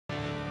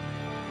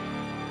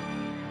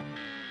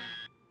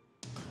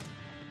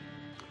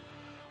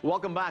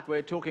Welcome back.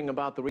 We're talking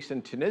about the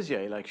recent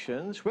Tunisia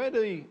elections. Where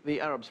do the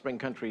Arab Spring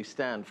countries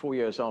stand 4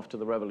 years after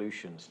the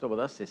revolution? Still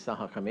with us is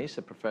Sahar Khamis,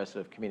 a professor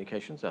of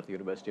communications at the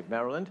University of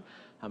Maryland.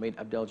 Hamid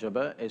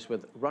Abdeljaber is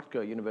with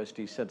Rutgers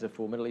University Center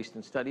for Middle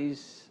Eastern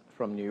Studies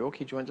from New York.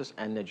 He joins us.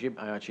 And Nejib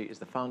Ayachi is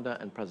the founder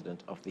and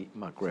president of the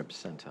Maghreb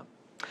Center.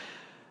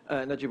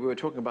 Nejib, we were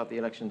talking about the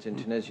elections in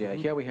Tunisia.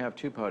 Here we have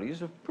two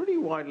parties of pretty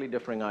widely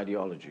differing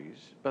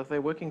ideologies, but they're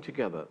working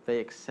together.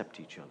 They accept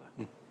each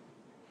other.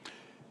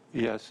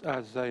 Yes,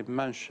 as I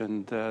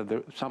mentioned,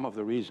 some of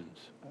the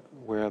reasons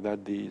were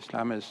that the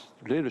Islamist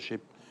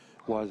leadership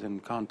was in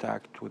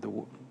contact with the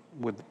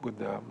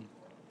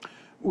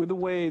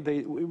way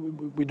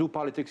we do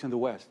politics in the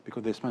West,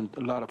 because they spend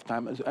a lot of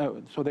time,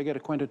 so they get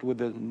acquainted with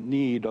the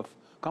need of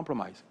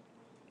compromise.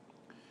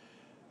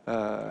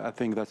 I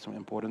think that's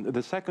important.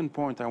 The second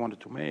point I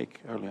wanted to make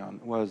early on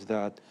was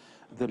that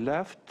the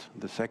left,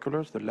 the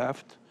seculars, the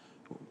left,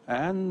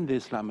 and the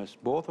Islamists,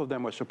 both of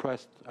them were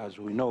suppressed, as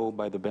we know,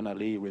 by the Ben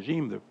Ali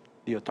regime,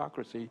 the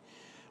autocracy,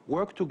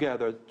 worked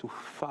together to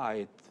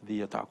fight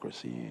the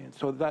autocracy.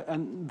 So that,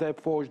 and they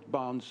forged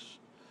bonds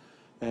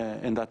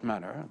in that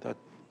manner. That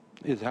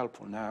is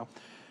helpful now.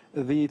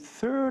 The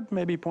third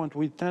maybe point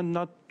we tend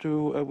not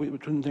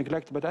to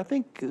neglect, but I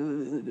think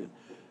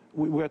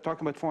we were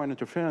talking about foreign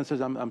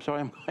interferences. I'm sorry,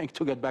 I'm going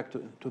to get back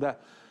to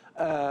that.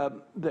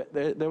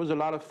 There was a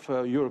lot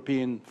of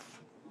European,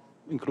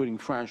 including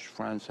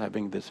France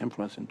having this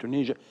influence in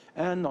Tunisia,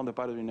 and on the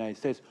part of the United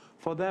States,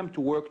 for them to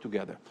work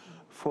together,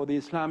 for the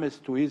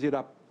Islamists to ease it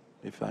up,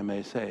 if I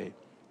may say,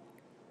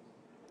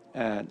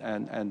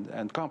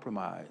 and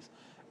compromise.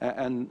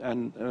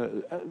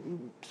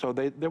 So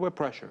there were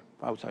pressure,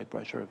 outside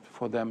pressure,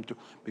 for them to,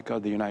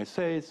 because the United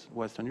States,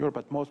 Western Europe,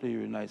 but mostly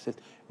the United States,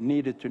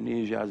 needed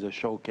Tunisia as a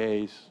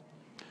showcase,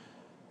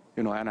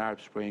 you know, an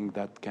Arab Spring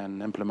that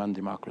can implement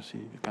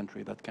democracy, a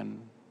country that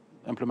can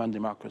implement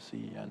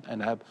democracy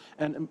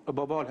and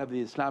above all have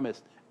the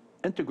Islamists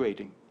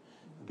integrating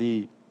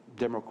the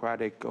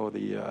democratic or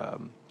the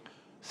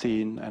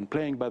scene and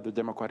playing by the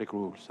democratic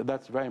rules. So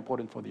that's very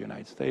important for the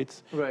United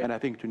States. Right. And I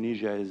think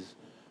Tunisia is,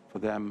 for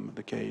them,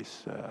 the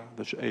case,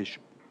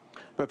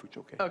 perfect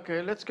showcase.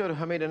 Okay, let's go to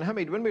Hamid. And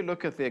Hamid, when we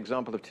look at the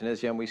example of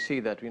Tunisia and we see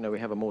that, you know, we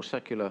have a more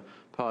secular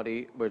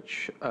party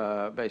which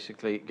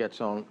basically gets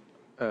on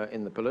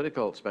in the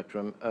political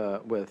spectrum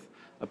with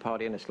a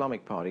party, an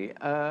Islamic party.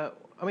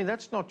 I mean,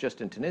 that's not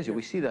just in Tunisia.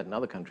 We see that in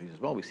other countries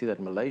as well. We see that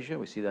in Malaysia.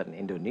 We see that in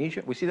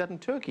Indonesia. We see that in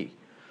Turkey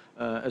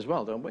as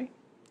well, don't we?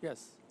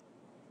 Yes.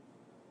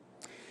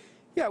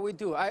 Yeah, we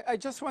do. I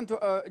just want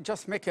to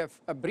just make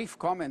a brief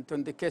comment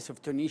on the case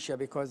of Tunisia,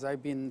 because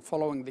I've been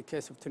following the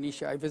case of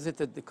Tunisia. I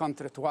visited the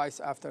country twice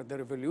after the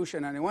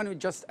revolution, and I want to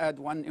just add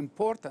one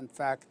important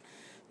fact,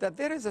 that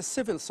there is a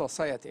civil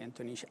society in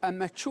Tunisia, a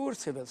mature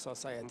civil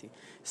society,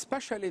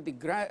 especially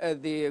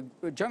the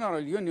General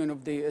Union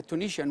of the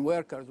Tunisian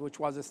Workers, which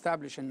was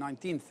established in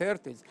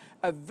 1930s,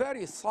 a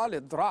very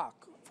solid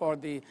rock for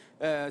the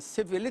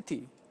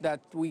civility that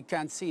we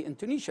can see in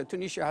Tunisia.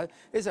 Tunisia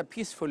is a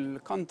peaceful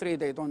country.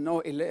 They don't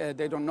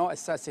know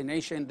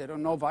assassination. They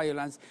don't know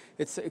violence.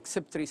 It's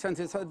except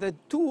recently. So the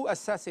two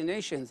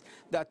assassinations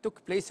that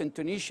took place in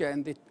Tunisia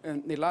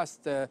in the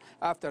last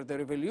after the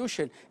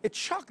revolution, it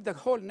shocked the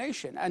whole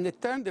nation and it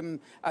turned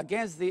them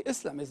against the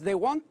Islamists. They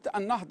want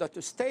Ennahda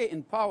to stay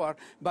in power,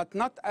 but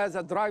not as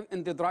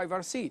in the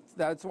driver's seat.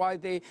 That's why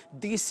they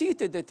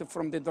de-seated it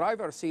from the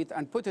driver's seat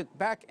and put it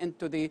back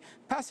into the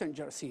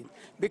passenger seat,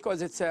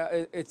 because it's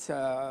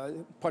a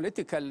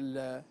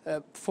political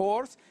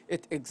force.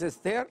 It exists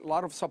there, a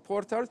lot of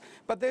supporters,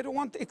 but they don't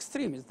want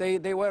extremists.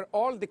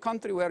 All the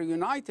country were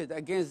united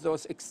against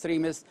those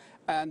extremists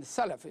and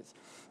Salafists.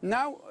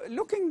 Now,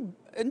 looking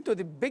into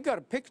the bigger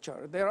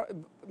picture,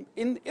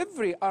 in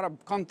every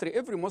Arab country,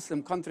 every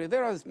Muslim country,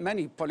 there are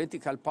many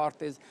political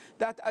parties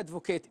that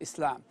advocate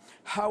Islam.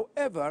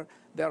 However,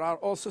 there are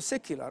also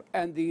secular,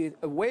 and the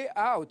way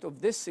out of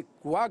this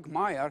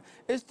quagmire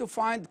is to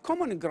find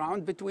common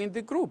ground between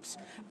the groups.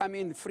 I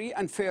mean, free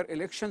and fair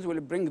elections will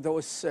bring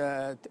those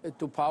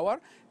to power.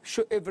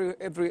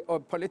 Every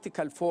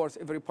political force,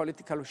 every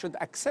political should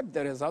accept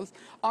the results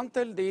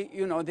until the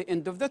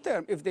end of the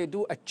term. If they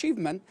do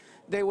achievement,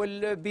 they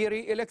will be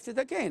re-elected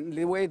again.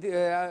 The way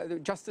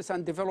the Justice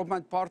and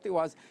Development Party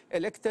was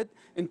elected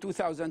in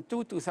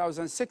 2002,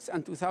 2006,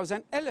 and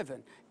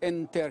 2011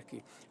 in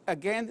Turkey.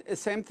 Again,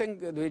 same thing.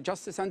 The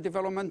Justice and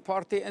Development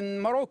Party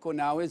in Morocco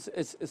now is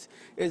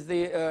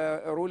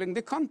ruling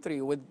the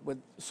country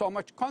with so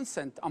much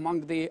consent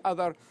among the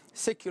other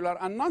secular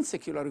and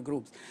non-secular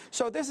groups.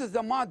 So this is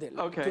the model.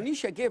 Okay.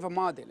 Tunisia gave a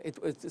model.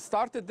 It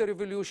started the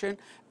revolution,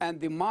 and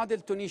the model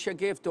Tunisia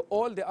gave to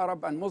all the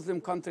Arab and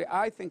Muslim countries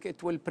country, I think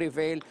it will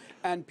prevail,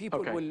 and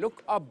people will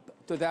look up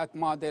to that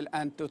model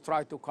and to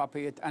try to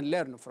copy it and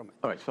learn from it.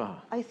 All right, Sahar.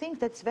 I think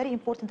that's very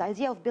important. The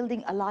idea of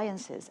building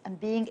alliances and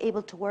being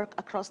able to work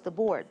across the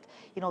board,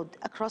 you know,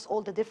 across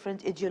all the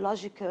different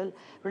ideological,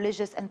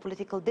 religious, and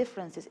political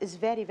differences is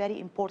very, very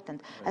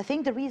important. Right. I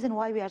think the reason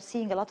why we are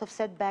seeing a lot of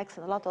setbacks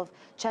and a lot of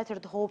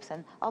shattered hopes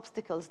and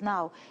obstacles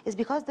now is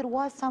because there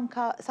was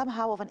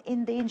somehow of an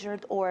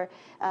endangered or,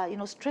 you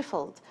know,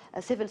 stifled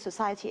civil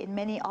society in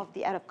many of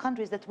the Arab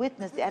countries that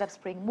witnessed the Arab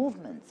Spring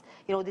movements.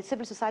 You know, the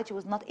civil society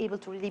was not able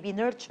to really be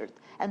nurtured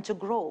and to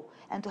grow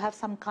and to have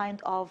some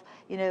kind of,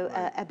 you know,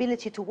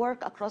 ability to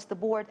work across the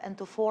board and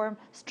to form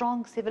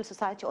strong civil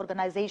society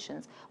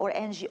organizations or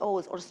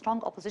NGOs or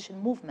strong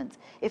opposition movements.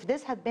 If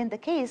this had been the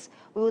case,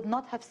 we would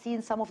not have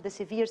seen some of the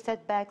severe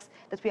setbacks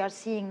that we are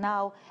seeing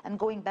now and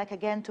going back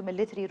again to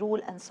military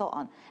rule and so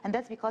on. And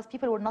that's because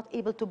people were not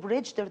able to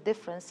bridge their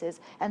differences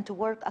and to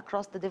work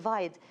across the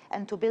divide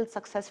and to build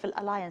successful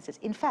alliances.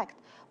 In fact,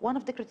 one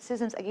of the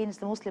criticisms against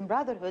the Muslim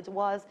Brotherhood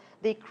was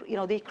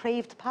they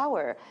craved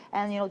power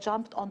and, you know,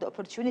 jumped on the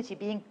opportunity,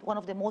 being one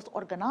of the most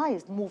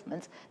organized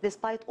movements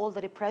despite all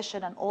the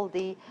repression and all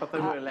the... But they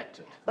were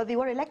elected. But they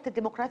were elected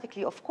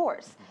democratically, of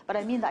course. But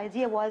I mean, the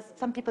idea was,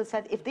 some people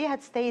said, if they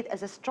had stayed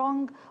as a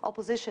strong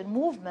opposition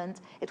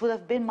movement, it would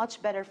have been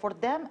much better for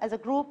them as a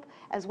group,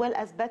 as well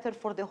as better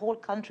for the whole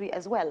country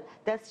as well.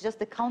 That's just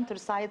the counter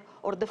side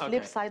or the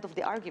flip side of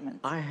the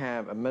argument. I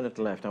have a minute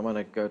left. I want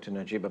to go to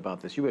Nejib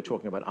about this. You were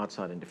talking about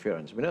outside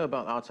interference. We know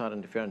about outside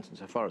interference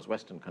insofar as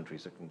Western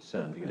countries are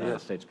concerned, the United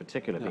States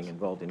particularly being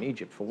involved in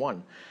Egypt, for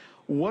one.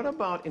 What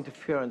about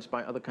interference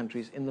by other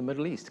countries in the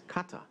Middle East?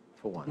 Qatar,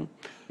 for one.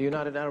 The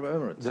United Arab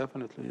Emirates.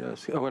 Definitely,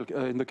 yes. Well,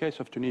 in the case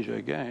of Tunisia,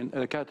 again,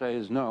 Qatar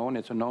is known.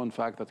 It's a known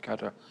fact that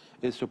Qatar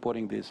is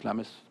supporting the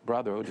Islamist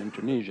Brotherhood in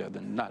Tunisia, the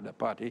Nahda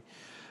party,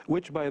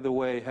 which, by the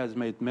way, has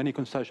made many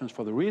concessions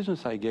for the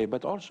reasons I gave,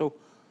 but also,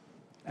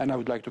 and I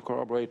would like to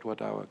corroborate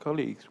what our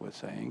colleagues were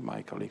saying,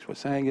 my colleagues were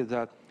saying, is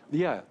that,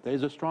 yeah, there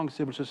is a strong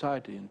civil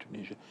society in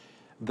Tunisia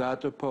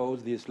that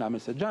oppose the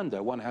Islamist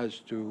agenda. One has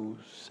to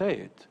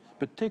say it,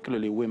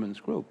 particularly women's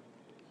group.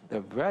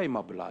 They're very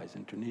mobilized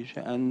in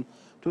Tunisia, and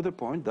to the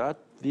point that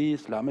the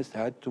Islamists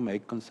had to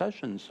make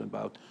concessions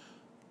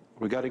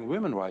regarding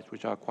women's rights,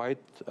 which are quite,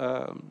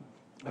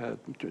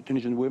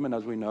 Tunisian women,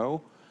 as we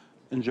know,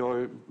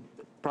 enjoy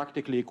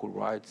practically equal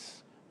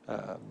rights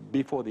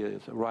before the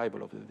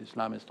arrival of the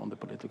Islamists on the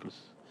political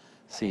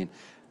scene.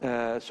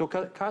 So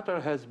Qatar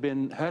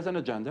has an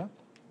agenda.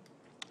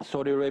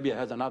 Saudi Arabia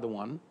has another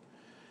one.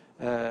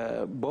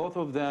 Both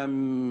of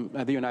them,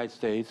 the United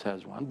States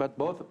has one, but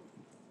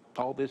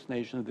all these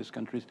nations, these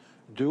countries,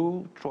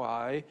 do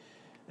try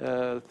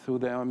through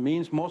their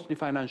means, mostly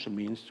financial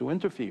means, to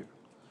interfere.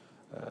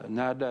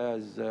 Nahda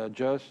has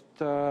just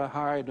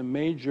hired a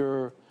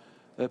major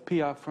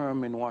PR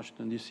firm in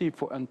Washington, D.C.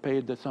 and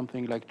paid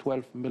something like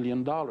 $12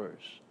 million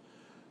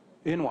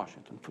in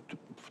Washington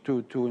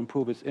to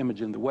improve its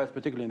image in the West,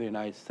 particularly in the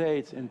United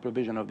States, in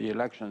provision of the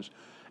elections.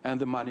 And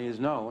the money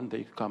is known,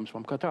 it comes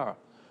from Qatar.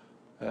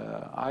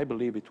 I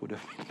believe it would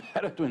have been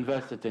better to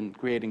invest it in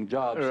creating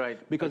jobs. Right.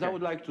 Because I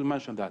would like to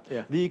mention that.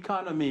 Yeah. The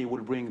economy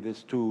will bring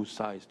these two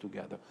sides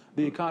together.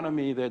 The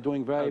economy, they're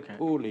doing very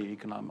poorly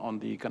on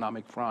the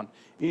economic front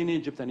in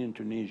Egypt and in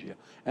Tunisia.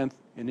 And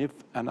if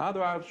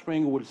another Arab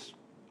Spring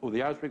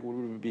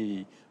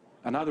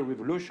another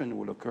revolution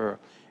will occur,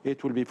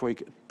 it will be for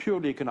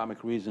purely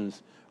economic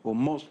reasons, or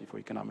mostly for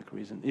economic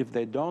reasons. If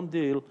they don't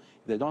if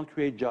they don't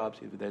create jobs,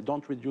 if they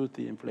don't reduce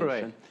the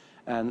inflation,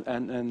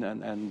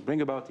 and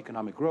bring about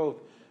economic growth,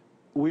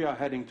 we are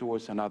heading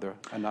towards another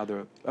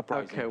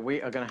uprising. Okay,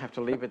 we are going to have to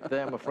leave it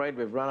there. I'm afraid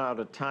we've run out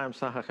of time.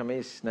 Sahar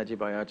Khamis, Nejib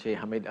Ayachi,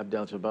 Hamid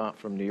Abdeljaber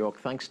from New York.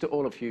 Thanks to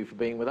all of you for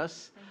being with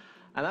us.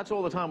 And that's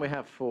all the time we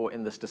have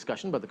in this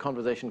discussion, but the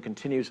conversation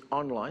continues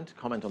online. To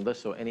comment on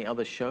this or any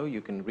other show,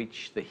 you can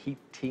reach the Heat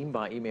team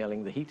by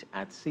emailing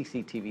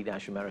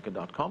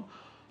theheat@cctv-america.com,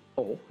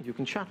 or you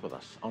can chat with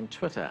us on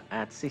Twitter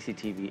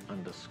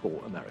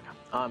 @CCTV_America.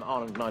 I'm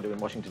Anand Naidu in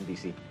Washington,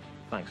 D.C.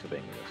 Thanks for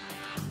being with us.